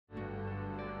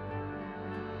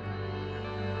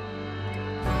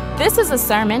This is a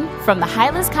sermon from the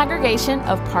Highlands congregation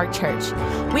of Park Church.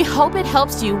 We hope it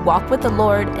helps you walk with the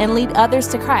Lord and lead others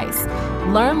to Christ.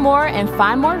 Learn more and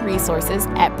find more resources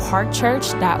at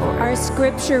parkchurch.org. Our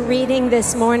scripture reading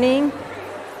this morning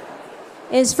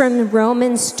is from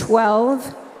Romans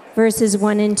 12, verses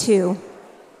 1 and 2.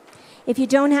 If you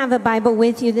don't have a Bible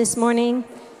with you this morning,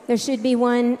 there should be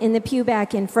one in the pew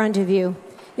back in front of you.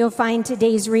 You'll find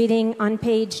today's reading on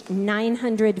page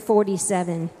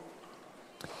 947.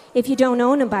 If you don't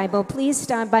own a Bible, please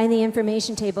stop by the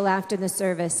information table after the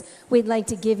service. We'd like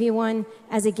to give you one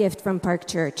as a gift from Park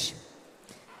Church.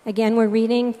 Again, we're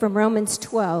reading from Romans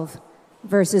 12,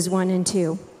 verses 1 and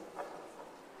 2.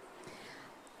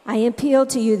 I appeal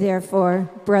to you, therefore,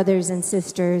 brothers and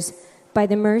sisters, by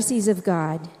the mercies of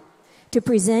God, to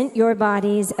present your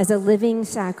bodies as a living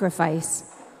sacrifice,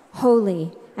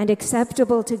 holy and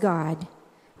acceptable to God,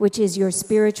 which is your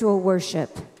spiritual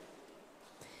worship.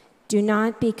 Do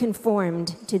not be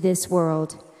conformed to this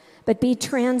world, but be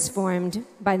transformed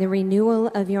by the renewal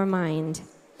of your mind,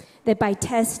 that by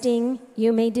testing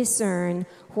you may discern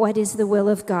what is the will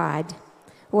of God,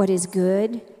 what is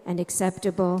good and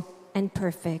acceptable and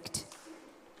perfect.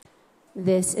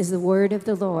 This is the word of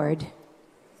the Lord.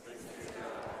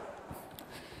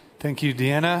 Thank you,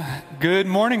 Deanna. Good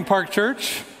morning, Park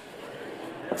Church.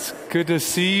 It's good to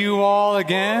see you all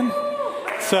again.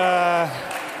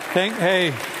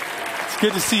 It's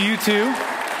good to see you too.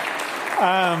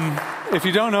 If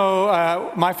you don't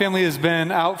know, my family has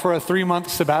been out for a 3-month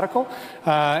sabbatical,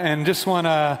 and just want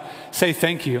to say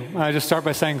thank you. I just start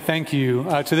by saying thank you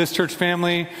to this church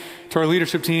family, to our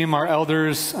leadership team, our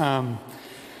elders.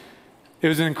 It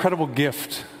was an incredible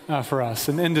gift for us,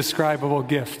 an indescribable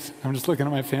gift. I'm just looking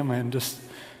at my family and it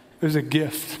was a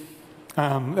gift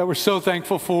that we're so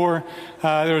thankful for.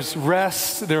 There was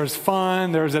rest, there was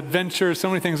fun, there was adventure, so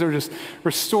many things that were just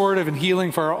restorative and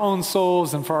healing for our own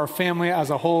souls and for our family as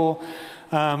a whole.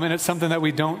 And it's something that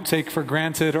we don't take for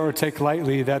granted or take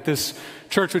lightly, that this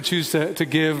church would choose to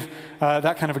give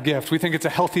that kind of a gift. We think it's a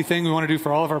healthy thing we want to do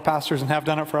for all of our pastors and have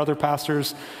done it for other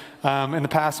pastors in the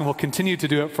past, and we'll continue to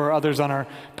do it for others on our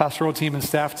pastoral team and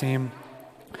staff team.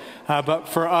 But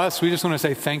for us, we just want to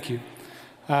say thank you.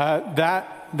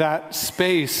 That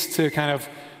space to kind of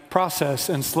process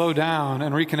and slow down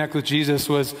and reconnect with Jesus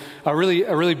was a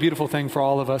really beautiful thing for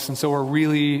all of us. And so we're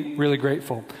really, really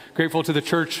grateful. Grateful to the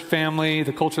church family,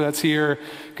 the culture that's here.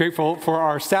 Grateful for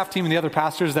our staff team and the other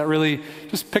pastors that really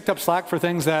just picked up slack for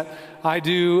things that I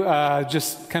do,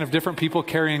 just kind of different people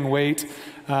carrying weight.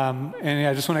 And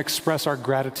I just want to express our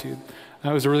gratitude.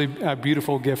 It was a really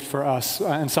beautiful gift for us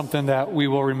and something that we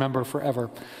will remember forever.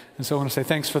 And so I want to say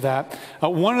thanks for that.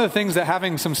 One of the things that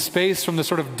having some space from the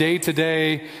sort of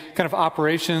day-to-day kind of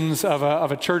operations of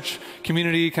a church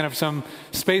community, kind of some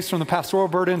space from the pastoral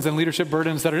burdens and leadership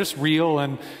burdens that are just real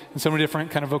and so many different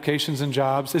kind of vocations and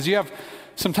jobs, is you have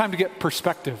some time to get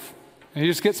perspective. And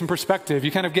you just get some perspective.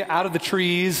 You kind of get out of the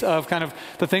trees of kind of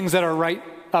the things that are right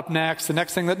up next, the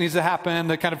next thing that needs to happen,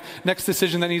 the kind of next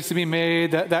decision that needs to be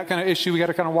made, that kind of issue we got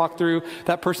to kind of walk through,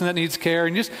 that person that needs care,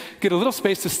 and you just get a little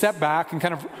space to step back and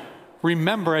kind of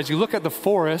remember as you look at the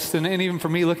forest, and even for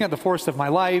me, looking at the forest of my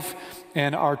life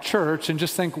and our church, and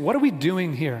just think, what are we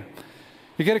doing here?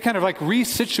 You get to kind of like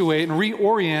resituate and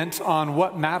reorient on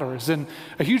what matters. And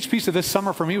a huge piece of this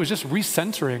summer for me was just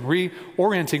recentering,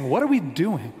 reorienting. What are we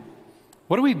doing?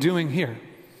 What are we doing here?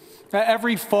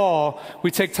 Every fall,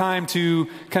 we take time to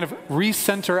kind of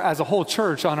recenter as a whole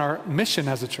church on our mission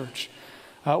as a church.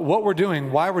 What we're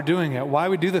doing, why we're doing it, why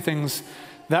we do the things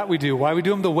that we do, why we do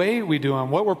them the way we do them,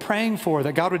 what we're praying for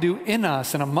that God would do in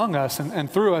us and among us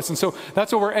and through us. And so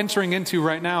that's what we're entering into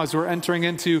right now, is we're entering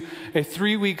into a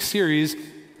 3-week series.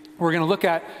 We're going to look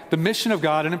at the mission of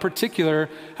God, and in particular,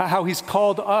 how he's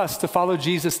called us to follow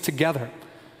Jesus together.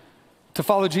 To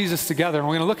follow Jesus together. And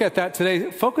we're going to look at that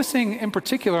today, focusing in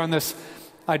particular on this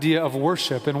idea of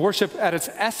worship. And worship at its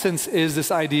essence is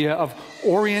this idea of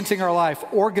orienting our life,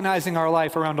 organizing our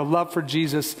life around a love for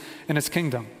Jesus and his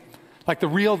kingdom. Like the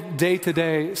real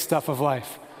day-to-day stuff of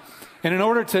life. And in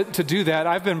order to do that,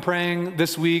 I've been praying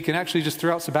this week and actually just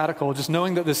throughout sabbatical, just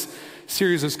knowing that this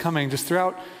series is coming, just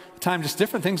throughout the time, just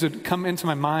different things would come into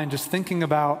my mind, just thinking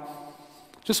about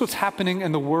just what's happening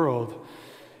in the world.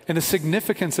 And the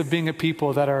significance of being a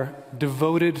people that are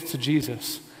devoted to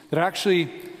Jesus, that are actually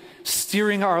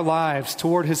steering our lives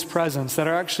toward his presence, that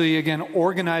are actually, again,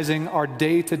 organizing our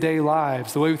day-to-day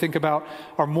lives, the way we think about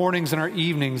our mornings and our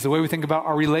evenings, the way we think about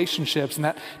our relationships and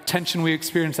that tension we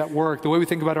experience at work, the way we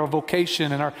think about our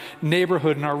vocation and our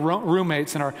neighborhood and our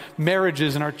roommates and our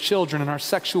marriages and our children and our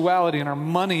sexuality and our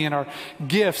money and our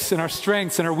gifts and our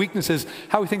strengths and our weaknesses,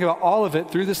 how we think about all of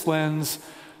it through this lens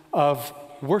of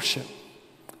worship,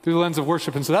 through the lens of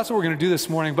worship. And so that's what we're going to do this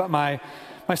morning. But my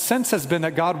sense has been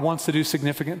that God wants to do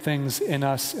significant things in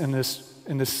us in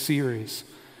this series,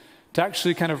 to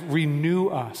actually kind of renew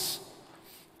us,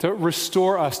 to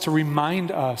restore us, to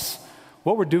remind us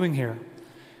what we're doing here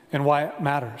and why it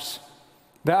matters.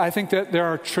 That I think that there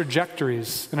are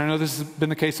trajectories, and I know this has been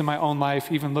the case in my own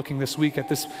life, even looking this week at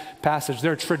this passage.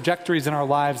 There are trajectories in our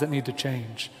lives that need to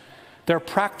change. There are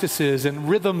practices and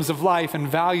rhythms of life and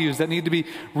values that need to be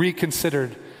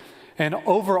reconsidered. And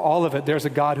over all of it, there's a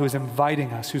God who is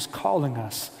inviting us, who's calling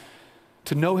us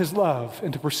to know his love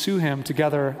and to pursue him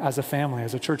together as a family,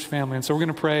 as a church family. And so we're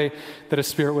going to pray that his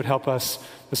Spirit would help us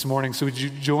this morning. So would you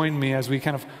join me as we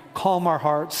kind of calm our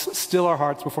hearts, still our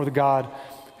hearts before the God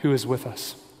who is with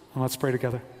us. And let's pray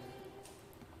together.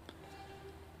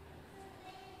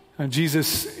 And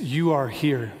Jesus, you are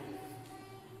here.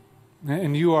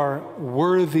 And you are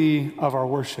worthy of our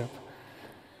worship.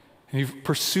 And you've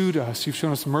pursued us. You've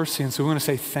shown us mercy. And so we want to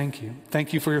say thank you.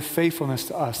 Thank you for your faithfulness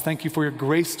to us. Thank you for your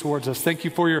grace towards us. Thank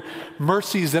you for your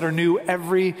mercies that are new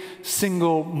every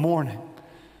single morning.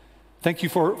 Thank you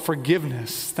for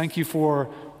forgiveness. Thank you for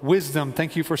wisdom.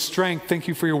 Thank you for strength. Thank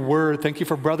you for your word. Thank you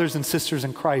for brothers and sisters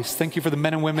in Christ. Thank you for the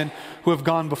men and women who have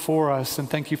gone before us. And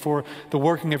thank you for the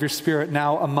working of your Spirit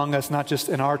now among us, not just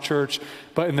in our church,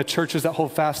 but in the churches that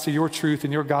hold fast to your truth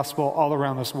and your gospel all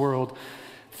around this world.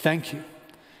 Thank you.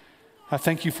 I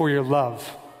thank you for your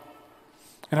love.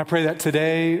 And I pray that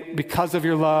today, because of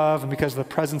your love and because of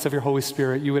the presence of your Holy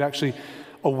Spirit, you would actually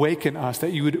awaken us,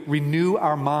 that you would renew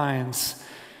our minds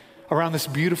around this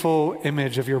beautiful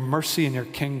image of your mercy and your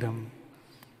kingdom,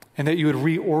 and that you would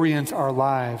reorient our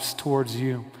lives towards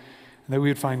you, and that we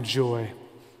would find joy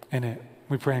in it.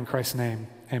 We pray in Christ's name,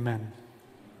 amen.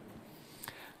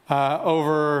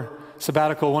 Over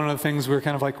sabbatical, one of the things we were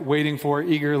kind of like waiting for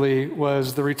eagerly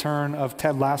was the return of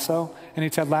Ted Lasso. Any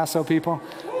Ted Lasso people?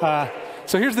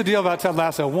 So here's the deal about Ted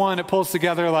Lasso. One, it pulls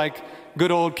together like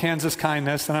good old Kansas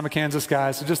kindness, and I'm a Kansas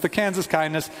guy, so just the Kansas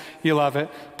kindness, you love it.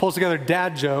 Pulls together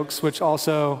dad jokes, which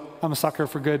also, I'm a sucker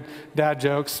for good dad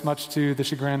jokes, much to the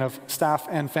chagrin of staff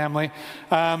and family.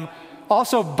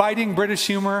 Also biting British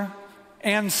humor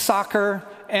and soccer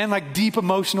and like deep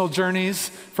emotional journeys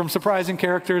from surprising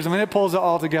characters. I mean, it pulls it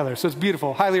all together, so it's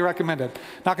beautiful. Highly recommended.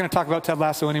 Not going to talk about Ted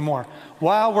Lasso anymore.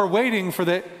 While we're waiting for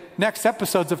the next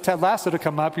episodes of Ted Lasso to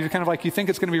come up, you're kind of like, you think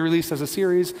it's going to be released as a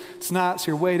series. It's not, so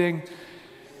you're waiting.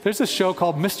 There's this show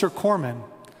called Mr. Corman.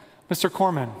 Mr.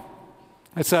 Corman.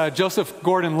 It's Joseph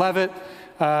Gordon-Levitt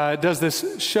does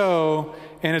this show,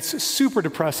 and it's super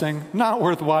depressing, not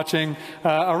worth watching,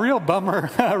 a real bummer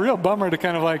to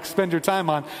kind of like spend your time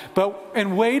on. But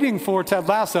in waiting for Ted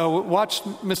Lasso, watch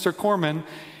Mr. Corman,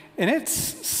 and it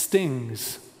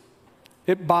stings.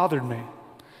 It bothered me.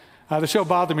 The show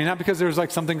bothered me, not because there was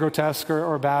like something grotesque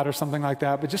or bad or something like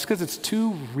that, but just because it's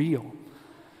too real.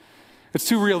 It's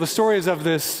too real. The story is of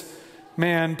this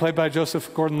man played by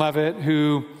Joseph Gordon-Levitt,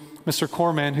 who, Mr.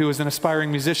 Corman, who was an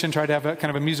aspiring musician, tried to have a kind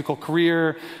of a musical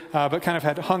career, but kind of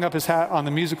had hung up his hat on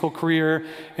the musical career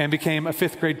and became a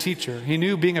fifth grade teacher. He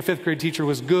knew being a fifth grade teacher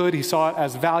was good. He saw it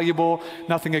as valuable,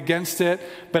 nothing against it.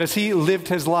 But as he lived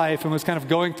his life and was kind of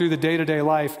going through the day-to-day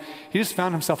life, he just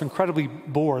found himself incredibly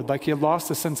bored, like he had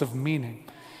lost a sense of meaning.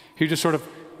 He would just sort of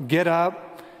get up.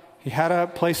 He had a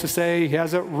place to stay, he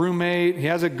has a roommate, he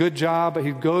has a good job, but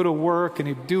he'd go to work and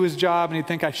he'd do his job and he'd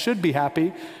think, I should be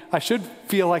happy. I should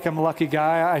feel like I'm a lucky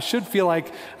guy. I should feel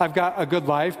like I've got a good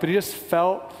life. But he just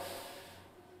felt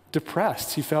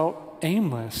depressed. He felt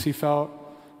aimless. He felt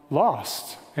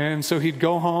lost. And so he'd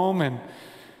go home and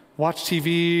watch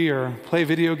TV or play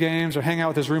video games or hang out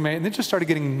with his roommate, and then just started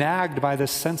getting nagged by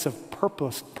this sense of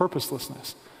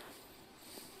purposelessness.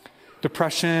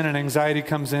 Depression and anxiety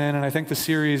comes in, and I think the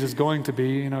series is going to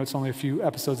be, it's only a few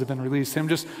episodes have been released, him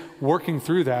just working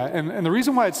through that. And the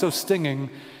reason why it's so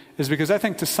stinging is because I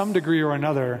think to some degree or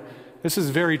another, this is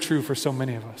very true for so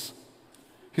many of us.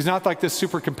 He's not like this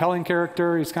super compelling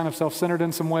character. He's kind of self-centered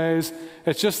in some ways.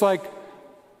 It's just like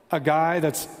a guy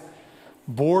that's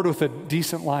bored with a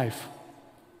decent life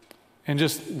and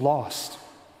just lost.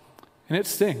 And it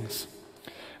stings.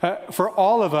 For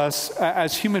all of us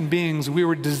as human beings, we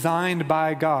were designed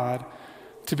by God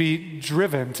to be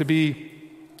driven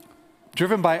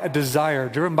by a desire,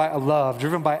 driven by a love,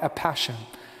 driven by a passion.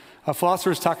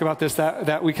 Philosophers talk about this,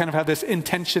 that we kind of have this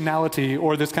intentionality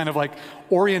or this kind of like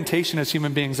orientation as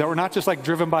human beings, that we're not just like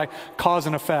driven by cause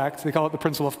and effect. They call it the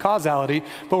principle of causality,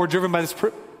 but we're driven by this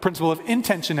principle of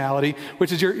intentionality,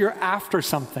 which is you're after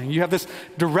something. You have this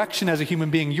direction as a human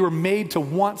being. You were made to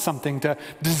want something, to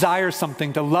desire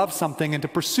something, to love something, and to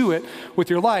pursue it with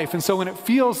your life. And so when it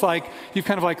feels like you've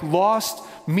kind of like lost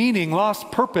meaning,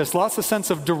 lost purpose, lost a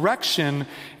sense of direction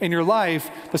in your life,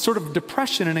 the sort of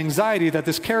depression and anxiety that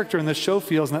this character in this show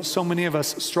feels and that so many of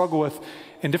us struggle with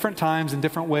in different times, in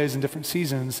different ways, in different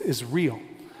seasons is real.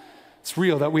 It's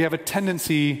real that we have a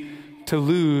tendency to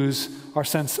lose our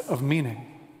sense of meaning.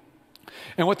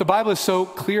 And what the Bible is so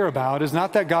clear about is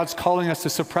not that God's calling us to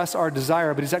suppress our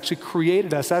desire, but he's actually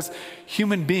created us as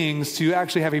human beings to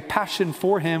actually have a passion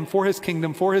for him, for his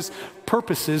kingdom, for his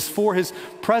purposes, for his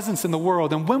presence in the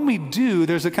world. And when we do,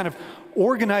 there's a kind of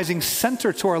organizing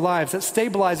center to our lives that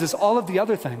stabilizes all of the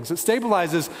other things. It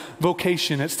stabilizes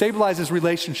vocation, it stabilizes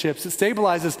relationships, it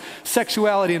stabilizes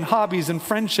sexuality and hobbies and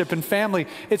friendship and family.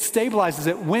 It stabilizes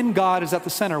it when God is at the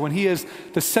center, when he is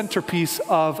the centerpiece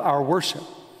of our worship.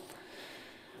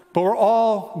 But we're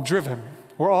all driven.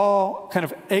 We're all kind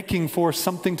of aching for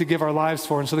something to give our lives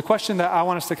for. And so the question that I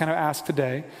want us to kind of ask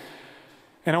today,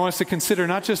 and I want us to consider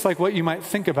not just like what you might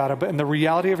think about it, but in the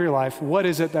reality of your life, what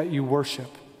is it that you worship?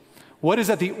 What is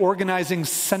at the organizing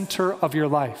center of your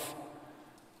life?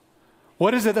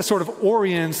 What is it that sort of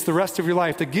orients the rest of your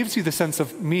life, that gives you the sense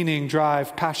of meaning,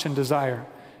 drive, passion, desire?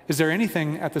 Is there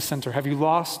anything at the center? Have you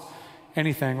lost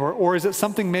anything? Or is it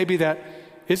something maybe that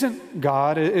isn't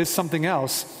God, is something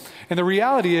else? And the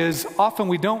reality is, often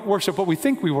we don't worship what we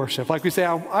think we worship. Like we say,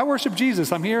 I worship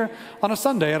Jesus. I'm here on a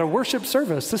Sunday at a worship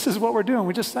service. This is what we're doing.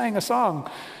 We just sang a song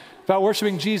about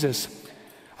worshiping Jesus.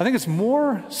 I think it's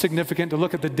more significant to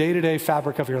look at the day-to-day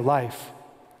fabric of your life.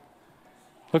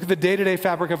 Look at the day-to-day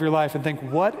fabric of your life and think,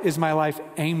 what is my life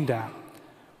aimed at?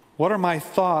 What are my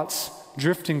thoughts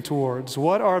drifting towards?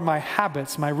 What are my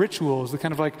habits, my rituals? The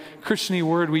kind of like Christian-y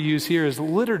word we use here is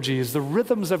liturgies, the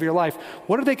rhythms of your life.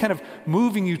 What are they kind of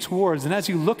moving you towards? And as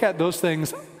you look at those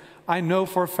things, I know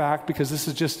for a fact, because this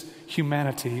is just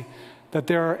humanity, that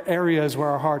there are areas where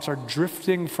our hearts are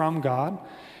drifting from God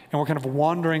and we're kind of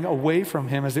wandering away from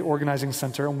him as the organizing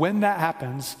center. And when that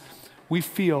happens, we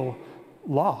feel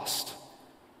lost.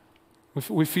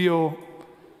 We feel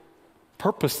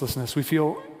purposelessness. We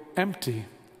feel empty.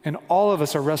 And all of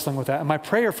us are wrestling with that. And my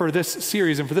prayer for this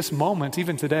series and for this moment,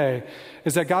 even today,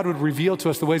 is that God would reveal to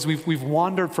us the ways we've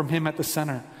wandered from him at the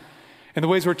center, and the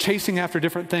ways we're chasing after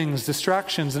different things,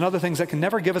 distractions and other things that can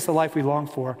never give us the life we long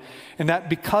for. And that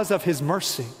because of his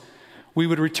mercy, we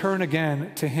would return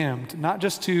again to him, not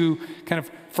just to kind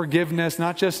of forgiveness,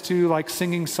 not just to like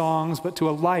singing songs, but to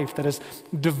a life that is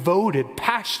devoted,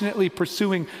 passionately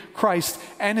pursuing Christ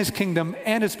and his kingdom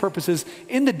and his purposes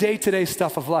in the day-to-day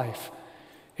stuff of life.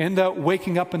 In the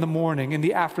waking up in the morning, in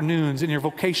the afternoons, in your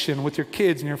vocation, with your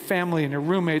kids and your family and your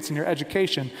roommates and your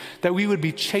education, that we would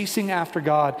be chasing after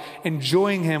God,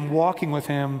 enjoying him, walking with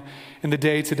him in the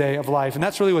day-to-day of life. And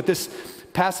that's really what this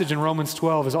passage in Romans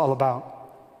 12 is all about.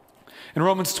 In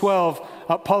Romans 12,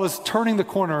 Paul is turning the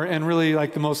corner in really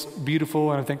like the most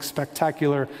beautiful and I think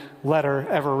spectacular letter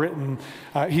ever written.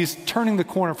 He's turning the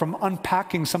corner from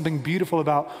unpacking something beautiful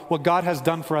about what God has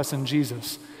done for us in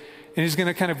Jesus. And he's going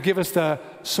to kind of give us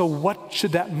so what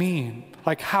should that mean?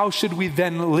 Like, how should we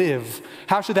then live?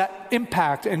 How should that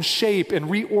impact and shape and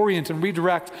reorient and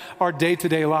redirect our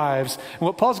day-to-day lives? And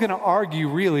what Paul's going to argue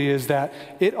really is that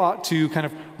it ought to kind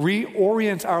of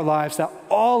reorient our lives, that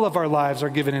all of our lives are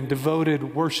given in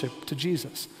devoted worship to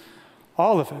Jesus.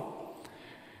 All of it.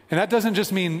 And that doesn't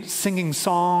just mean singing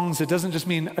songs. It doesn't just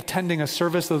mean attending a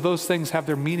service, though those things have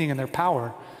their meaning and their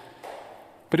power.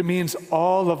 But it means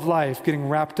all of life getting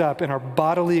wrapped up in our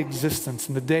bodily existence,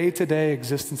 in the day-to-day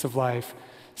existence of life,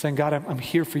 saying, God, I'm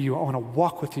here for you. I want to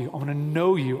walk with you. I want to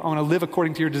know you. I want to live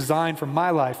according to your design for my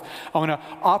life. I want to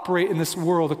operate in this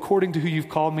world according to who you've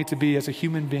called me to be as a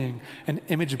human being, an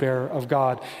image bearer of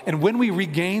God. And when we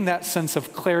regain that sense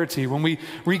of clarity, when we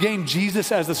regain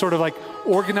Jesus as the sort of like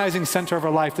organizing center of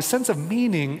our life, the sense of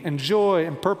meaning and joy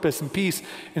and purpose and peace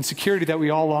and security that we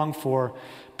all long for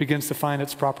begins to find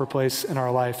its proper place in our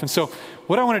life. And so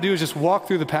what I want to do is just walk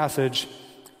through the passage.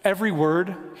 Every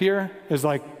word here is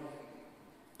like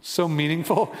so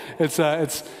meaningful. It's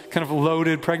kind of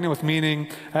loaded, pregnant with meaning,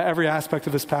 every aspect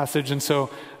of this passage. And so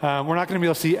we're not going to be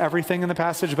able to see everything in the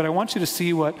passage, but I want you to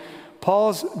see what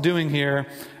Paul's doing here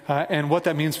and what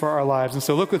that means for our lives. And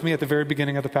so look with me at the very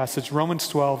beginning of the passage, Romans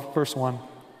 12, verse 1.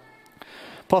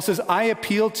 Paul says, I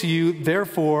appeal to you,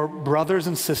 therefore, brothers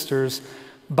and sisters,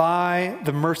 by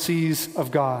the mercies of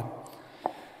God.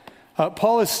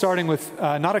 Paul is starting with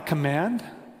not a command,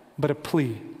 but a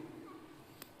plea.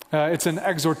 It's an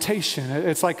exhortation.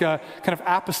 It's like a kind of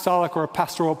apostolic or a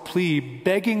pastoral plea,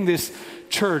 begging this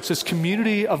church, this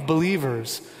community of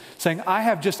believers, saying, I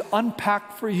have just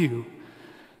unpacked for you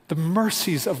the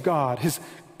mercies of God, his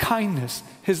kindness,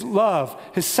 his love,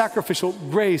 his sacrificial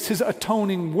grace, his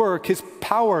atoning work, his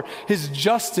power, his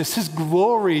justice, his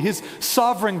glory, his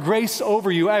sovereign grace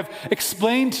over you. I have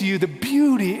explained to you the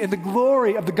beauty and the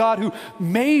glory of the God who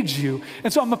made you.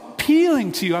 And so I'm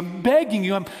appealing to you, I'm begging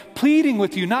you, I'm pleading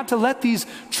with you not to let these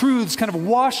truths kind of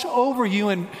wash over you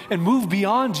and move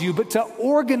beyond you, but to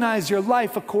organize your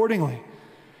life accordingly.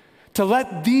 To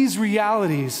let these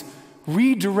realities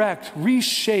redirect,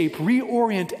 reshape,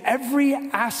 reorient every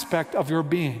aspect of your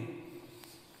being.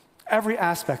 Every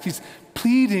aspect. He's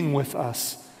pleading with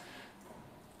us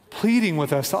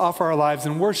to offer our lives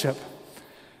in worship.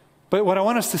 But what I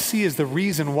want us to see is the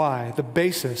reason why, the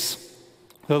basis.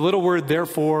 The little word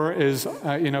therefore is,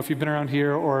 if you've been around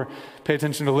here or pay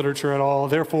attention to literature at all,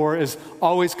 therefore is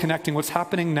always connecting what's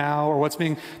happening now or what's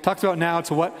being talked about now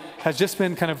to what has just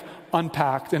been kind of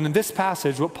unpacked. And in this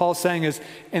passage, what Paul's saying is,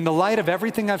 in the light of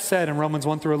everything I've said in Romans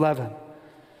 1 through 11,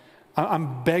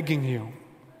 I'm begging you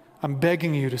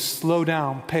to slow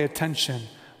down, pay attention.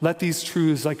 Let these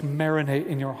truths like marinate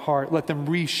in your heart. Let them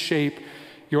reshape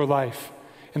your life.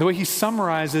 And the way he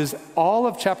summarizes all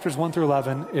of chapters 1 through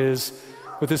 11 is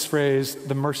with this phrase,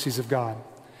 the mercies of God.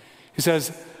 He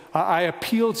says, I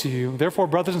appeal to you, therefore,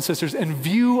 brothers and sisters, in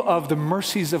view of the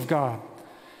mercies of God.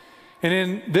 And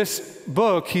in this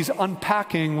book, he's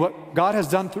unpacking what God has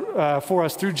done for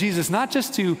us through Jesus, not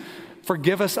just to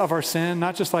forgive us of our sin,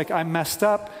 not just like I messed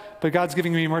up, but God's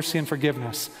giving me mercy and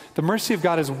forgiveness. The mercy of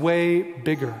God is way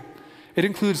bigger. It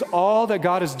includes all that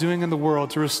God is doing in the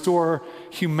world to restore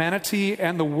humanity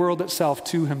and the world itself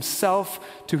to himself,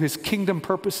 to his kingdom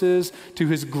purposes, to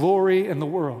his glory in the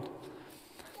world.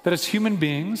 That as human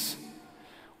beings,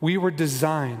 we were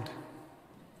designed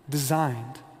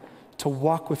to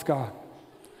walk with God,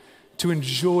 to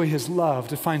enjoy his love,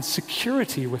 to find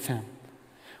security with him.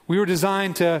 We were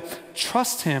designed to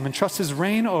trust him and trust his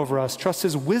reign over us, trust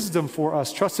his wisdom for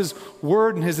us, trust his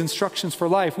word and his instructions for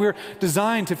life. We were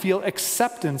designed to feel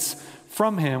acceptance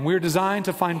from him. We were designed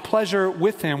to find pleasure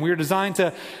with him. We were designed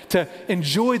to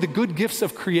enjoy the good gifts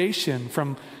of creation,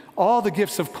 from all the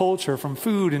gifts of culture, from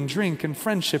food and drink and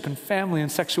friendship and family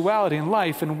and sexuality and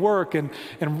life and work and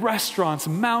restaurants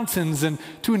and mountains, and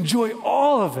to enjoy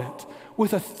all of it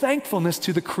with a thankfulness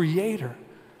to the Creator.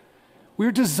 We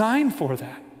were designed for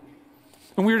that.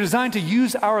 And we were designed to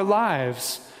use our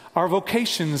lives, our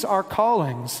vocations, our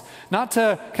callings, not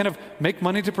to kind of make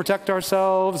money to protect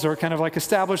ourselves or kind of like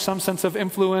establish some sense of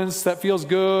influence that feels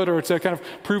good or to kind of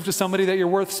prove to somebody that you're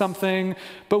worth something,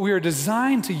 but we are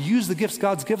designed to use the gifts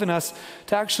God's given us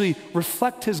to actually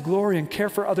reflect his glory and care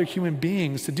for other human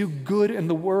beings, to do good in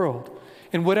the world,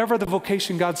 in whatever the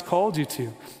vocation God's called you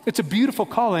to. It's a beautiful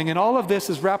calling, and all of this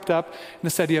is wrapped up in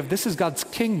this idea of this is God's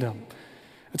kingdom.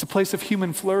 It's a place of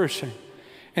human flourishing.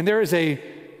 And there is a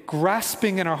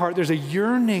grasping in our heart, there's a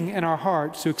yearning in our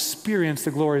heart to experience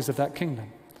the glories of that kingdom.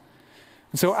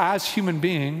 And so as human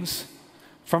beings,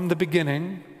 from the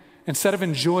beginning, instead of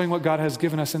enjoying what God has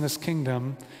given us in this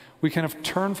kingdom, we kind of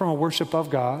turn from a worship of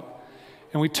God,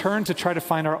 and we turn to try to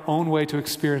find our own way to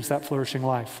experience that flourishing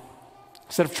life.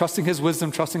 Instead of trusting his wisdom,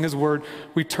 trusting his word,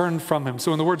 we turn from him.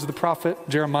 So in the words of the prophet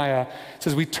Jeremiah, it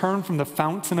says, we turned from the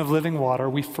fountain of living water,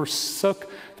 we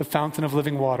forsook the fountain of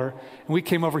living water, and we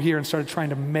came over here and started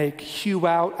trying to hew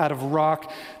out of rock,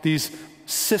 these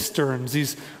cisterns,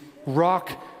 these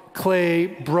rock, clay,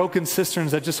 broken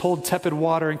cisterns that just hold tepid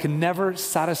water and can never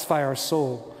satisfy our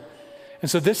soul. And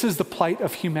so this is the plight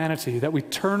of humanity, that we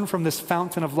turn from this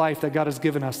fountain of life that God has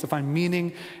given us to find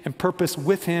meaning and purpose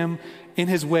with him, in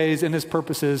his ways, in his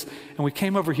purposes. And we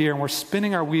came over here and we're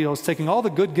spinning our wheels, taking all the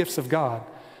good gifts of God,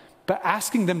 but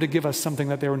asking them to give us something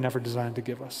that they were never designed to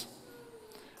give us.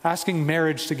 Asking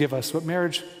marriage to give us what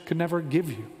marriage could never give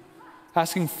you.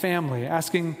 Asking family,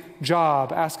 asking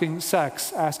job, asking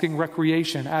sex, asking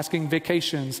recreation, asking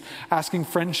vacations, asking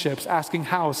friendships, asking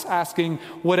house, asking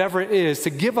whatever it is to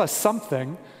give us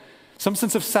something, some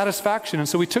sense of satisfaction. And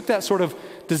so we took that sort of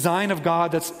design of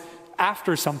God that's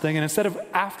after something, and instead of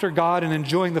after God and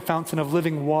enjoying the fountain of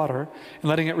living water and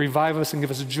letting it revive us and give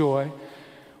us joy,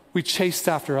 we chased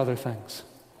after other things.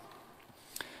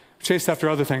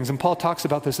 And Paul talks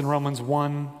about this in Romans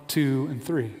 1, 2, and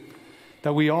 3.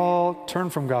 That we all turn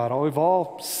from God. We've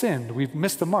all sinned. We've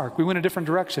missed the mark. We went a different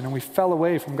direction and we fell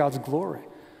away from God's glory.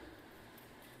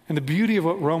 And the beauty of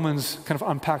what Romans kind of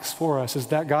unpacks for us is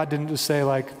that God didn't just say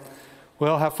like,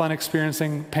 well, have fun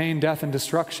experiencing pain, death, and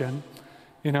destruction,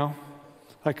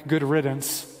 like good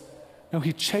riddance. No,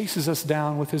 he chases us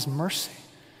down with his mercy.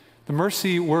 The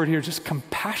mercy word here, just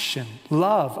compassion,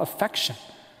 love, affection.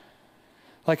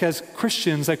 Like as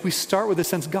Christians, like we start with the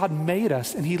sense God made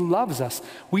us and he loves us.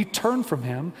 We turn from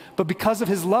him, but because of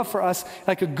his love for us,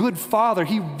 like a good father,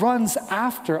 he runs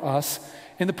after us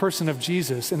in the person of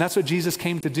Jesus. And that's what Jesus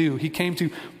came to do. He came to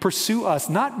pursue us,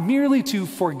 not merely to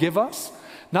forgive us,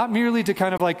 not merely to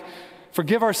kind of like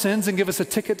forgive our sins and give us a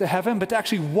ticket to heaven, but to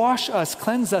actually wash us,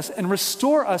 cleanse us, and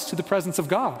restore us to the presence of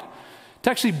God. To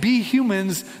actually be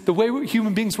humans the way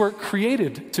human beings were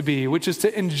created to be, which is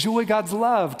to enjoy God's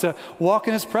love, to walk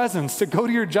in his presence, to go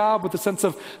to your job with a sense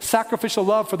of sacrificial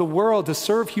love for the world, to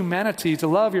serve humanity, to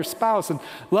love your spouse and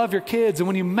love your kids. And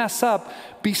when you mess up,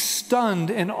 be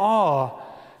stunned in awe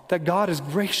that God is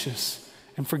gracious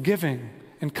and forgiving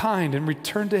and kind, and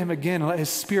return to him again and let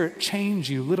his spirit change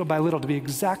you little by little to be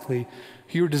exactly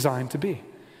who you're designed to be.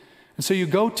 And so you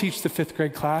go teach the 5th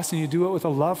grade class and you do it with a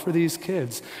love for these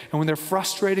kids. And when they're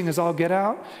frustrating as all get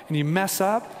out and you mess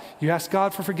up, you ask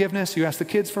God for forgiveness, you ask the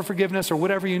kids for forgiveness or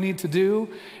whatever you need to do,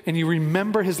 and you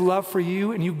remember his love for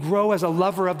you, and you grow as a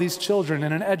lover of these children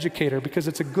and an educator, because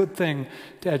it's a good thing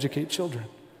to educate children.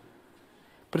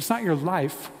 But it's not your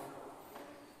life.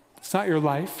 It's not your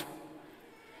life.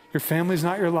 Your family's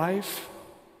not your life.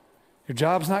 Your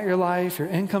job's not your life, your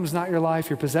income's not your life,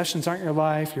 your possessions aren't your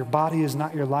life, your body is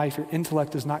not your life, your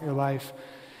intellect is not your life.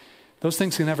 Those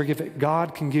things can never give it.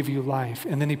 God can give you life,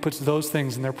 and then he puts those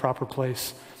things in their proper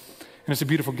place. And it's a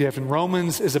beautiful gift. And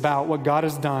Romans is about what God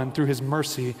has done through his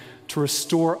mercy to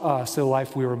restore us to the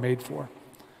life we were made for.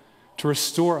 To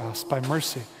restore us by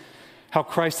mercy. How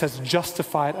Christ has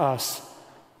justified us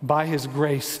by his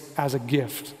grace as a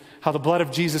gift. How the blood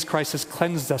of Jesus Christ has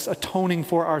cleansed us, atoning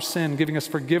for our sin, giving us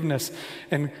forgiveness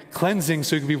and cleansing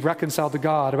so we can be reconciled to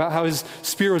God. About how his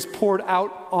Spirit was poured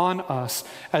out on us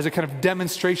as a kind of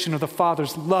demonstration of the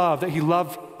Father's love, that he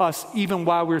loved us even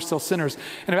while we were still sinners.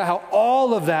 And about how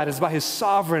all of that is by his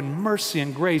sovereign mercy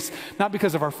and grace, not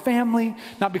because of our family,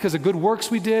 not because of good works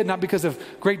we did, not because of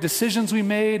great decisions we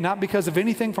made, not because of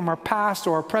anything from our past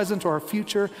or our present or our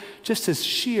future, just his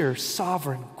sheer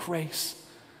sovereign grace.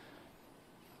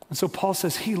 And so Paul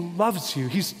says he loves you.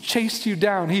 He's chased you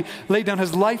down. He laid down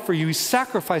his life for you. He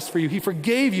sacrificed for you. He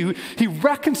forgave you. He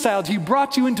reconciled you. He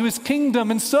brought you into his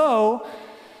kingdom. And so,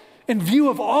 in view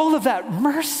of all of that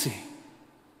mercy,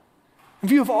 in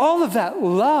view of all of that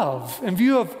love, in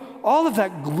view of all of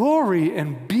that glory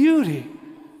and beauty,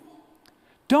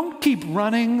 don't keep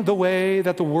running the way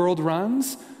that the world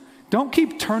runs. Don't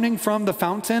keep turning from the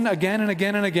fountain again and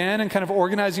again and again and kind of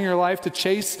organizing your life to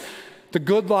chase the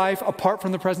good life apart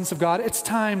from the presence of God. It's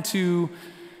time to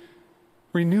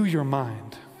renew your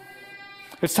mind.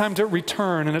 It's time to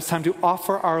return, and it's time to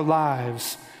offer our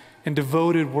lives in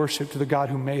devoted worship to the God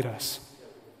who made us.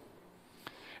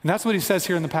 And that's what he says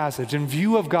here in the passage. In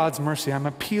view of God's mercy, I'm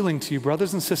appealing to you,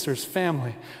 brothers and sisters,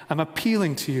 family, I'm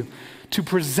appealing to you to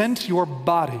present your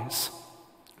bodies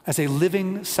as a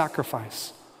living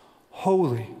sacrifice,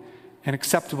 holy and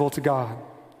acceptable to God,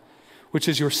 which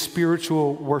is your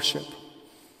spiritual worship.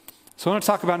 So I want to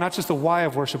talk about not just the why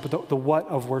of worship, but the what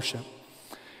of worship.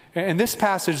 In this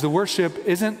passage, the worship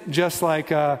isn't just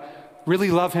like really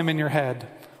love him in your head,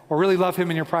 or really love him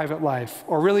in your private life,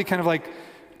 or really kind of like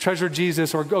treasure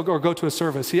Jesus or go to a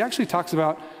service. He actually talks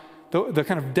about the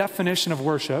kind of definition of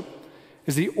worship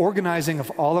is the organizing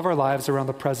of all of our lives around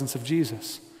the presence of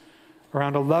Jesus,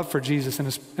 around a love for Jesus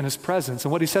and his presence.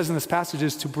 And what he says in this passage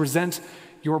is to present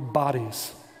your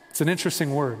bodies. It's an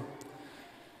interesting word.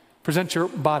 Present your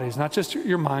bodies, not just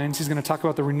your minds. He's going to talk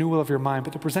about the renewal of your mind,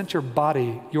 but to present your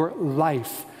body, your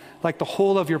life, like the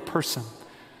whole of your person.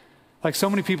 Like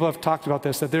so many people have talked about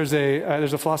this, that there's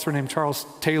a philosopher named Charles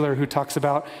Taylor who talks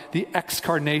about the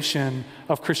excarnation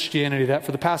of Christianity, that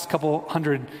for the past couple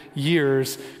hundred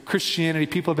years, Christianity,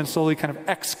 people have been slowly kind of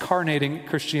excarnating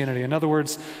Christianity. In other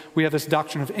words, we have this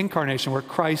doctrine of incarnation where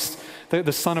Christ,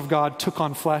 the Son of God, took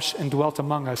on flesh and dwelt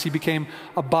among us. He became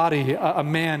a body, a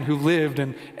man who lived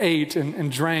and ate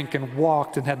and drank and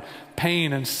walked and had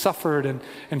pain and suffered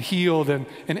and healed and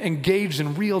engaged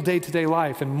in real day-to-day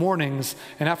life and mornings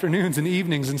and afternoons and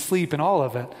evenings and sleep and all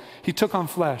of it. He took on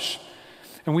flesh.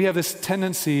 And we have this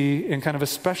tendency in kind of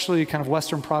especially kind of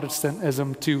Western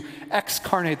Protestantism to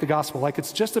excarnate the gospel. Like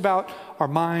it's just about our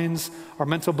minds, our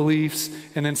mental beliefs,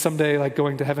 and then someday like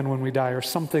going to heaven when we die or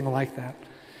something like that.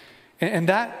 And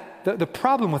that the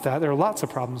problem with that, there are lots of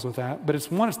problems with that, but it's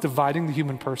dividing the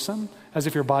human person as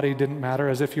if your body didn't matter,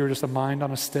 as if you were just a mind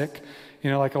on a stick,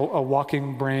 like a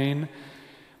walking brain.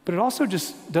 But it also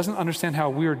just doesn't understand how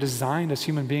we are designed as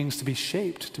human beings to be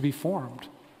shaped, to be formed.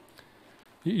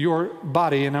 Your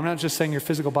body, and I'm not just saying your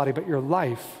physical body, but your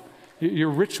life your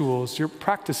rituals, your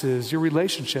practices, your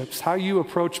relationships, how you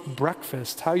approach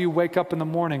breakfast, how you wake up in the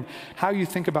morning, how you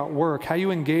think about work, how you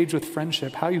engage with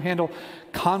friendship, how you handle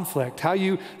conflict, how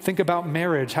you think about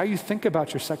marriage, how you think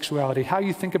about your sexuality, how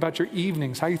you think about your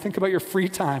evenings, how you think about your free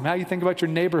time, how you think about your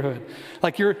neighborhood.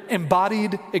 Like your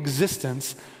embodied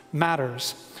existence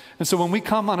matters. And so when we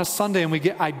come on a Sunday and we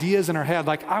get ideas in our head,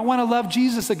 like, I want to love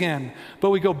Jesus again, but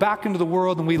we go back into the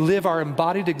world and we live our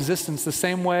embodied existence the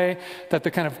same way that the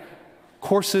kind of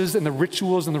courses and the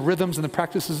rituals and the rhythms and the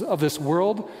practices of this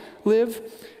world live,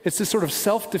 it's this sort of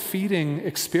self-defeating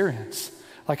experience.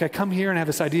 Like, I come here and have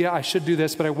this idea, I should do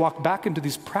this, but I walk back into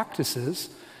these practices,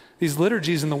 these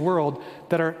liturgies in the world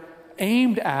that are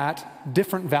aimed at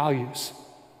different values,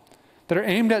 that are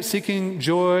aimed at seeking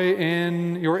joy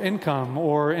in your income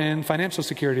or in financial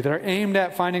security, that are aimed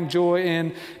at finding joy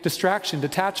in distraction,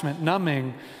 detachment,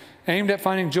 numbing, aimed at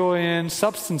finding joy in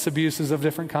substance abuses of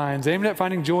different kinds, aimed at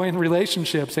finding joy in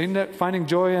relationships, aimed at finding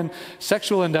joy in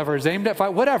sexual endeavors, aimed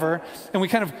at whatever, and we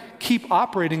kind of keep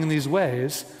operating in these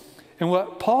ways. And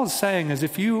what Paul is saying is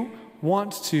if you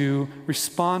want to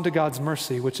respond to God's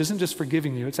mercy, which isn't just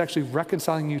forgiving you, it's actually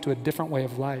reconciling you to a different way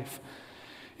of life,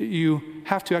 you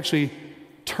have to actually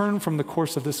turn from the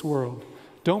course of this world.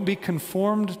 Don't be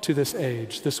conformed to this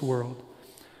age, this world.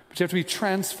 But you have to be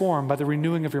transformed by the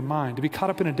renewing of your mind, to be caught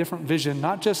up in a different vision,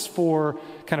 not just for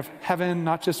kind of heaven,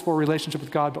 not just for relationship with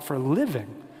God, but for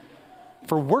living,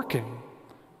 for working,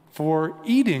 for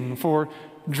eating, for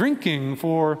drinking,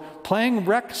 for playing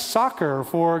rec soccer,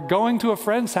 for going to a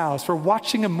friend's house, for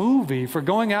watching a movie, for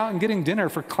going out and getting dinner,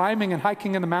 for climbing and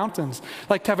hiking in the mountains.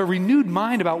 Like to have a renewed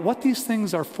mind about what these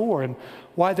things are for and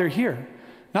why they're here.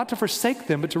 Not to forsake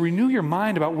them, but to renew your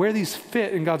mind about where these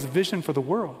fit in God's vision for the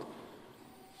world.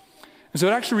 And so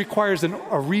it actually requires a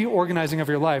reorganizing of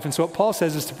your life. And so what Paul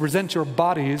says is to present your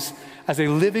bodies as a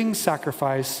living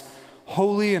sacrifice,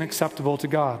 holy and acceptable to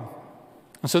God.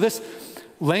 And so this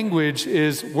language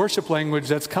is worship language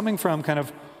that's coming from kind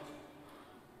of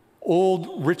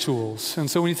old rituals. And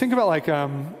so when you think about like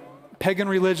pagan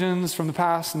religions from the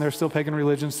past, and they're still pagan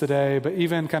religions today, but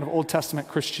even kind of Old Testament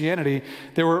Christianity,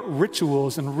 there were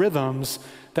rituals and rhythms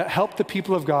that helped the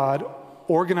people of God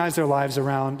organize their lives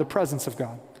around the presence of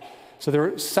God. So there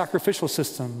were sacrificial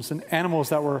systems and animals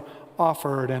that were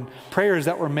offered and prayers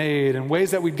that were made and ways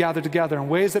that we'd gather together and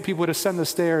ways that people would ascend the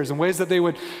stairs and ways that they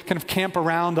would kind of camp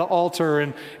around the altar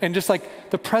and just like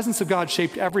the presence of God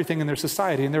shaped everything in their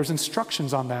society, and there was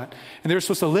instructions on that. And they were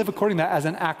supposed to live according to that as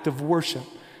an act of worship.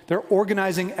 They're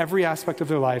organizing every aspect of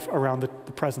their life around the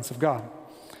presence of God.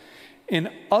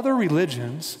 In other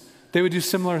religions, they would do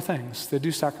similar things. They'd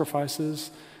do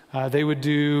sacrifices. They would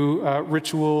do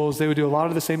rituals. They would do a lot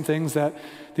of the same things that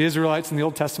the Israelites in the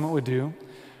Old Testament would do.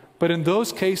 But in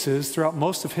those cases, throughout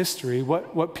most of history,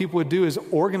 what people would do is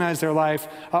organize their life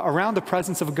around the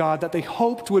presence of God that they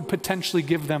hoped would potentially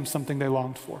give them something they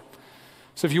longed for.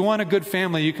 So if you want a good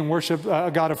family, you can worship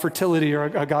a God of fertility or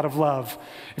a God of love.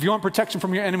 If you want protection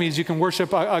from your enemies, you can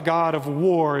worship a God of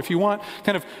war. If you want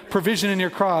kind of provision in your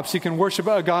crops, you can worship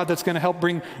a God that's going to help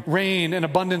bring rain and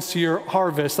abundance to your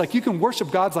harvest. Like you can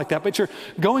worship gods like that, but you're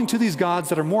going to these gods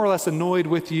that are more or less annoyed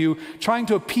with you, trying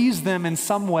to appease them in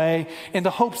some way in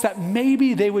the hopes that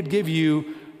maybe they would give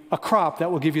you a crop that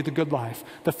will give you the good life,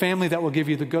 the family that will give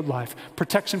you the good life,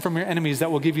 protection from your enemies that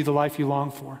will give you the life you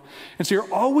long for. And so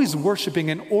you're always worshiping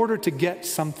in order to get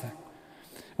something.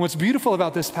 And what's beautiful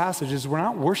about this passage is we're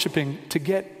not worshiping to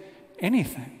get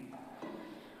anything.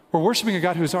 We're worshiping a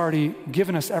God who has already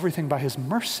given us everything by his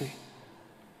mercy.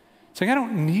 Saying, I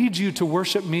don't need you to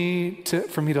worship me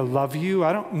for me to love you.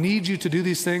 I don't need you to do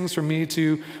these things for me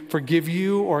to forgive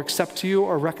you or accept you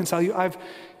or reconcile you. I've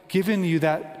given you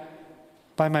that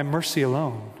by my mercy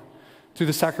alone, through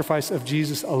the sacrifice of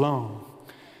Jesus alone.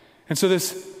 And so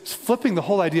this is flipping the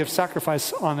whole idea of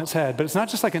sacrifice on its head, but it's not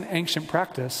just like an ancient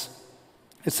practice.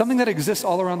 It's something that exists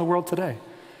all around the world today.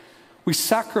 We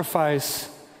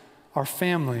sacrifice our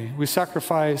family. We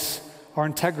sacrifice our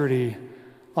integrity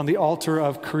on the altar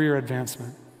of career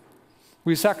advancement.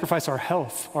 We sacrifice our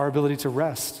health, our ability to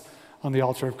rest on the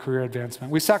altar of career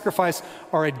advancement. We sacrifice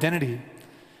our identity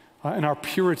and our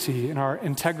purity and our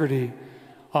integrity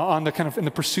on the kind of in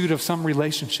the pursuit of some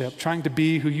relationship, trying to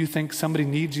be who you think somebody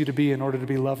needs you to be in order to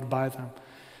be loved by them.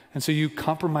 And so you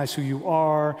compromise who you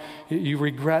are. You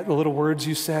regret the little words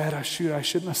you said. Oh, shoot, I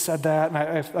shouldn't have said that. And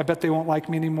I bet they won't like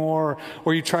me anymore.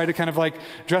 Or you try to kind of like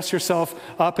dress yourself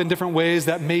up in different ways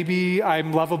that maybe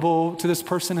I'm lovable to this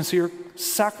person. And so you're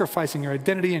sacrificing your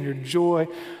identity and your joy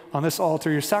on this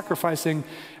altar. You're sacrificing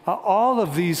all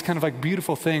of these kind of like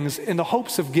beautiful things in the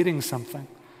hopes of getting something.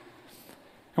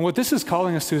 And what this is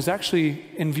calling us to is actually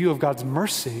in view of God's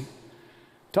mercy,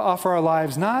 to offer our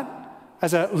lives not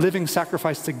as a living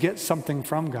sacrifice to get something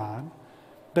from God,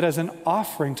 but as an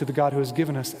offering to the God who has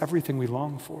given us everything we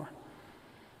long for.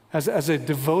 As a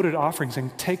devoted offering,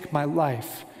 saying, take my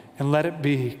life and let it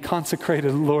be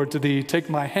consecrated, Lord, to thee. Take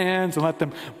my hands and let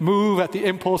them move at the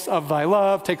impulse of thy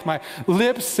love. Take my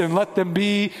lips and let them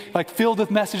be like filled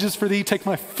with messages for thee. Take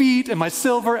my feet and my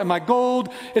silver and my gold.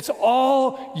 It's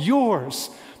all yours.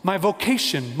 My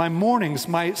vocation, my mornings,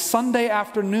 my Sunday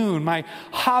afternoon, my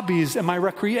hobbies and my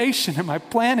recreation and my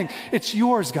planning. It's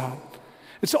yours, God.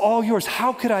 It's all yours.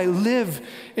 How could I live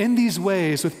in these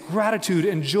ways with gratitude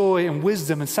and joy and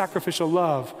wisdom and sacrificial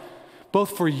love,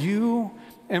 both for you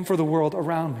and for the world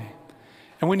around me?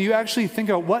 And when you actually think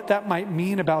about what that might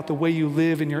mean about the way you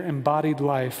live in your embodied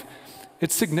life,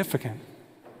 it's significant.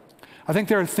 I think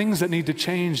there are things that need to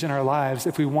change in our lives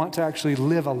if we want to actually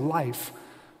live a life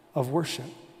of worship.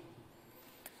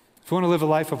 If we want to live a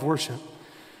life of worship.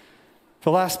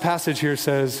 The last passage here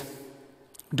says,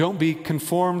 don't be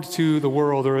conformed to the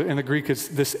world, or in the Greek it's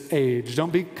this age.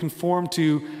 Don't be conformed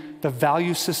to the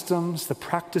value systems, the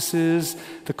practices,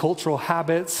 the cultural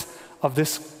habits of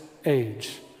this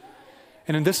age.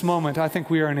 And in this moment, I think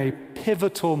we are in a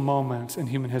pivotal moment in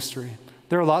human history.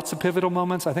 There are lots of pivotal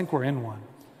moments. I think we're in one.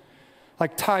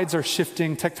 Like tides are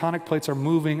shifting, tectonic plates are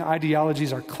moving,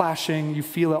 ideologies are clashing. You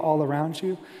feel it all around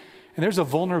you. And there's a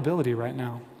vulnerability right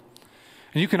now.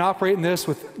 And you can operate in this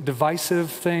with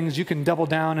divisive things. You can double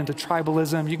down into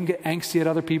tribalism. You can get angsty at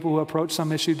other people who approach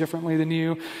some issue differently than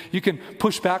you. You can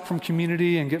push back from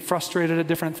community and get frustrated at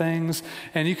different things.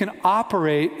 And you can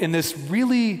operate in this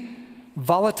really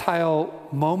volatile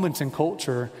moment in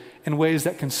culture in ways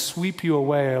that can sweep you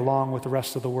away along with the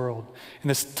rest of the world, in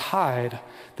this tide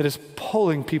that is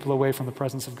pulling people away from the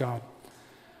presence of God.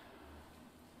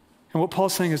 And what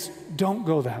Paul's saying is, don't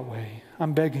go that way.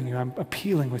 I'm begging you, I'm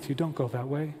appealing with you, don't go that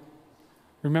way.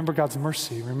 Remember God's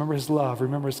mercy, remember his love,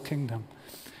 remember his kingdom.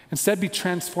 Instead, be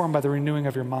transformed by the renewing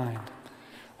of your mind.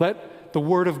 Let the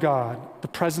word of God, the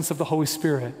presence of the Holy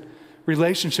Spirit,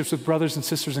 relationships with brothers and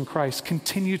sisters in Christ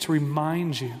continue to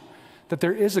remind you that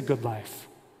there is a good life,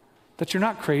 that you're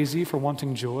not crazy for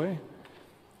wanting joy.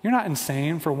 You're not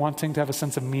insane for wanting to have a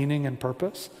sense of meaning and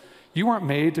purpose. You weren't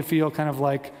made to feel kind of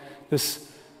like this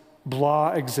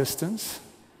blah existence.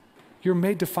 You're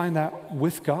made to find that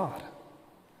with God.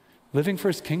 Living for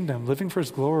his kingdom, living for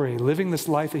his glory, living this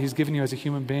life that he's given you as a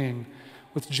human being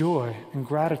with joy and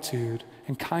gratitude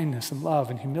and kindness and love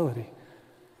and humility.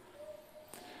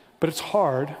 But it's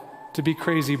hard to be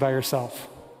crazy by yourself.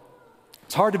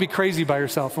 It's hard to be crazy by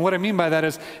yourself. And what I mean by that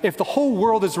is if the whole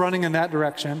world is running in that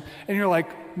direction and you're like,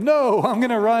 no, I'm going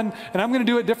to run and I'm going to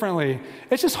do it differently.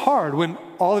 It's just hard when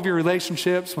all of your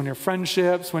relationships, when your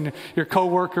friendships, when your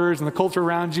coworkers and the culture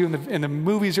around you and the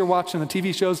movies you're watching, the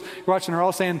TV shows you're watching are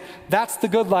all saying, that's the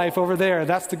good life over there.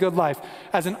 That's the good life.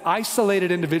 As an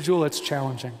isolated individual, it's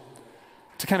challenging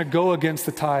to kind of go against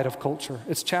the tide of culture.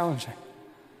 It's challenging.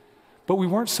 But we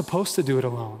weren't supposed to do it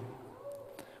alone.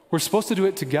 We're supposed to do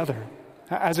it together.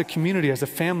 As a community, as a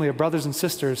family of brothers and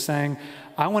sisters saying,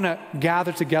 I want to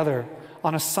gather together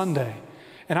on a Sunday,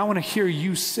 and I want to hear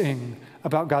you sing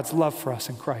about God's love for us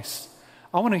in Christ.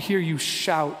 I want to hear you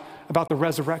shout about the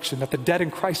resurrection, that the dead in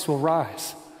Christ will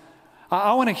rise.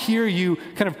 I want to hear you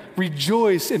kind of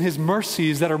rejoice in his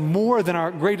mercies that are more than our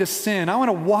greatest sin. I want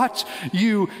to watch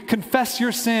you confess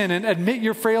your sin and admit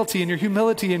your frailty and your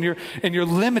humility and your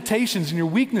limitations and your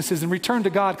weaknesses and return to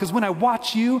God. Because when I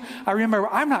watch you, I remember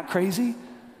I'm not crazy.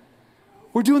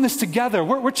 We're doing this together.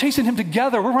 We're chasing him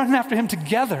together. We're running after him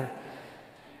together.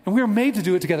 And we are made to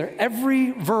do it together.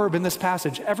 Every verb in this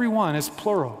passage, every one is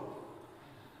plural.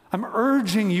 I'm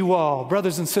urging you all,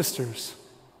 brothers and sisters,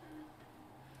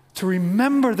 to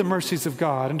remember the mercies of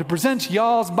God and to present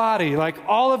y'all's body, like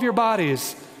all of your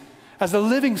bodies, as a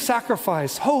living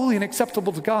sacrifice, holy and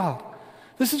acceptable to God.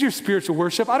 This is your spiritual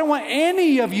worship. I don't want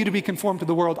any of you to be conformed to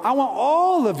the world. I want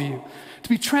all of you to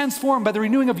be transformed by the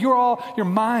renewing of your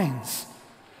minds,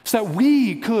 so that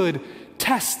we could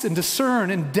test and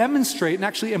discern and demonstrate and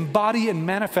actually embody and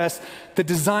manifest the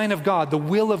design of God, the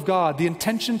will of God, the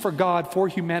intention for God for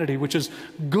humanity, which is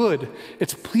good,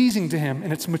 it's pleasing to him,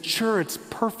 and it's mature, it's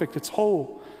perfect, it's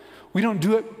whole. We don't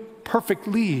do it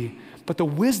perfectly, but the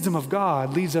wisdom of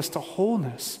God leads us to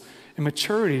wholeness and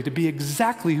maturity to be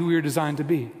exactly who we are designed to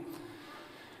be.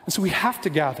 And so we have to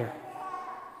gather.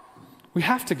 We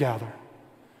have to gather.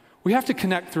 We have to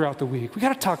connect throughout the week. We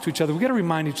got to talk to each other. We got to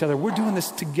remind each other we're doing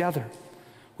this together.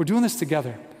 We're doing this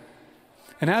together.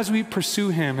 And as we pursue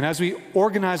him and as we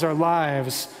organize our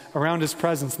lives around his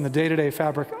presence in the day-to-day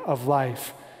fabric of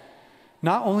life,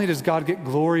 not only does God get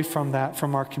glory from that,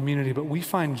 from our community, but we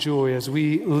find joy as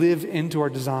we live into our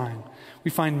design. We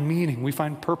find meaning, we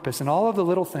find purpose in all of the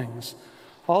little things,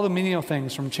 all the menial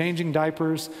things, from changing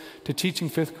diapers to teaching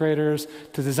fifth graders,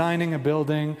 to designing a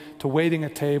building, to waiting a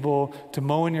table, to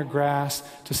mowing your grass,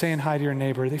 to saying hi to your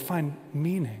neighbor. They find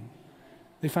meaning.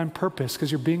 They find purpose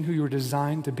because you're being who you were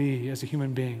designed to be as a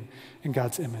human being in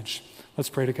God's image. Let's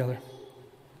pray together.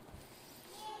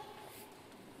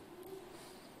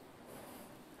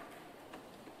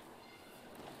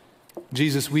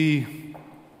 Jesus, we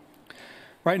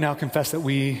right now confess that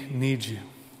we need you.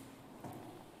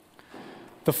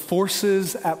 The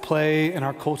forces at play in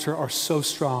our culture are so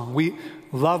strong. We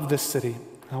love this city.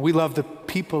 We love the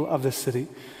people of this city.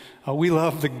 We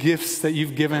love the gifts that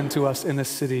you've given to us in this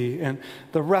city, and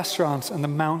the restaurants and the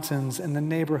mountains and the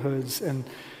neighborhoods and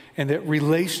the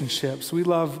relationships. We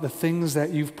love the things that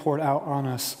you've poured out on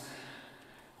us.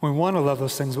 We want to love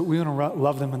those things, but we want to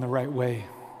love them in the right way.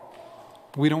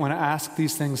 We don't want to ask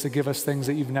these things to give us things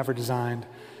that you've never designed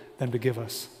them to give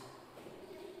us.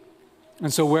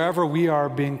 And so wherever we are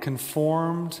being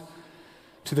conformed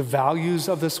to the values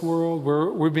of this world,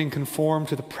 we're being conformed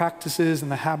to the practices and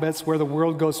the habits, where the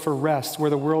world goes for rest,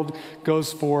 where the world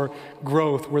goes for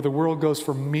growth, where the world goes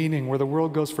for meaning, where the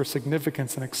world goes for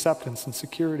significance and acceptance and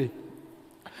security.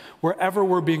 Wherever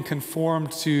we're being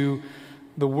conformed to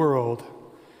the world,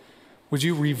 would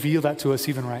you reveal that to us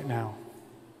even right now?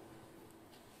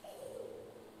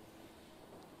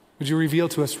 Would you reveal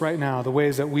to us right now the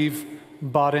ways that we've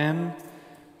bought in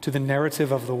to the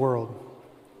narrative of the world?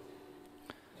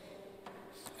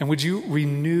 And would you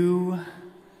renew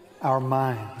our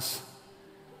minds?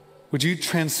 Would you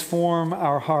transform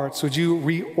our hearts? Would you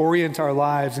reorient our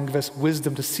lives and give us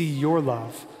wisdom to see your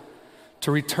love,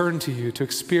 to return to you, to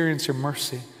experience your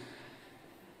mercy,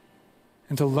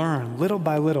 and to learn, little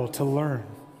by little, to learn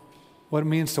what it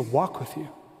means to walk with you,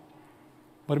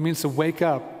 what it means to wake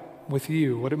up with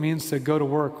you, what it means to go to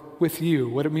work with you,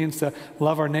 what it means to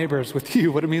love our neighbors with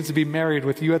you, what it means to be married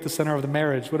with you at the center of the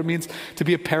marriage, what it means to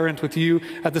be a parent with you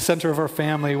at the center of our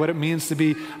family, what it means to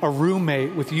be a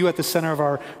roommate with you at the center of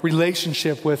our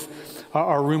relationship with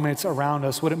our roommates around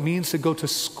us, what it means to go to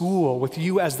school with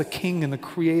you as the king and the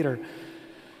creator,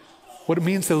 what it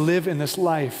means to live in this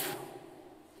life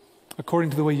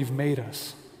according to the way you've made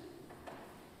us.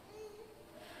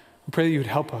 We pray that you would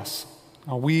help us.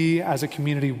 We as a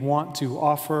community want to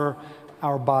offer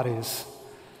our bodies,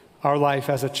 our life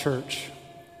as a church,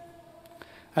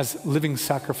 as living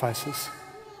sacrifices,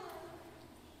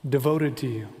 devoted to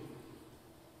you,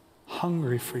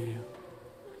 hungry for you,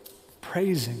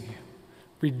 praising you,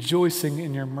 rejoicing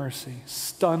in your mercy,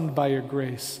 stunned by your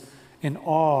grace, in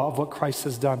awe of what Christ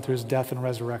has done through his death and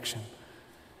resurrection,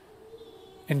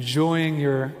 enjoying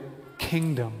your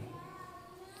kingdom,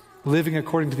 living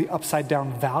according to the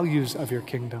upside-down values of your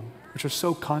kingdom, which are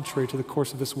so contrary to the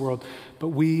course of this world. But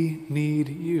we need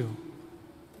you.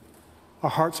 Our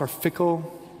hearts are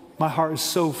fickle. My heart is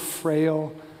so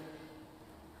frail.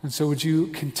 And so would you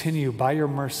continue, by your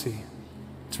mercy,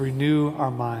 to renew our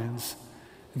minds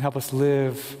and help us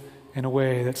live in a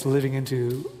way that's living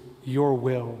into your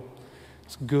will.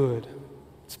 It's good.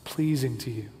 It's pleasing to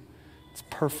you. It's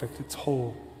perfect. It's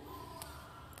whole.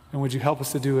 And would you help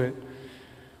us to do it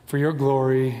for your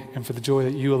glory and for the joy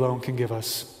that you alone can give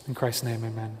us. In Christ's name,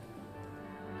 amen.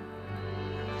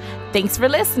 Thanks for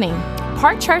listening.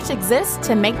 Park Church exists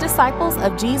to make disciples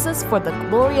of Jesus for the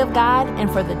glory of God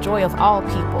and for the joy of all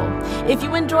people. If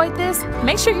you enjoyed this,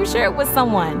 make sure you share it with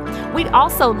someone. We'd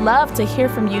also love to hear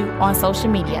from you on social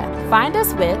media. Find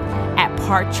us at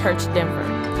Park Church Denver.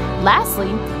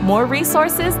 Lastly, more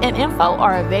resources and info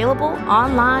are available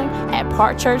online at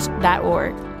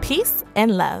parkchurch.org. Peace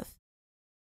and love.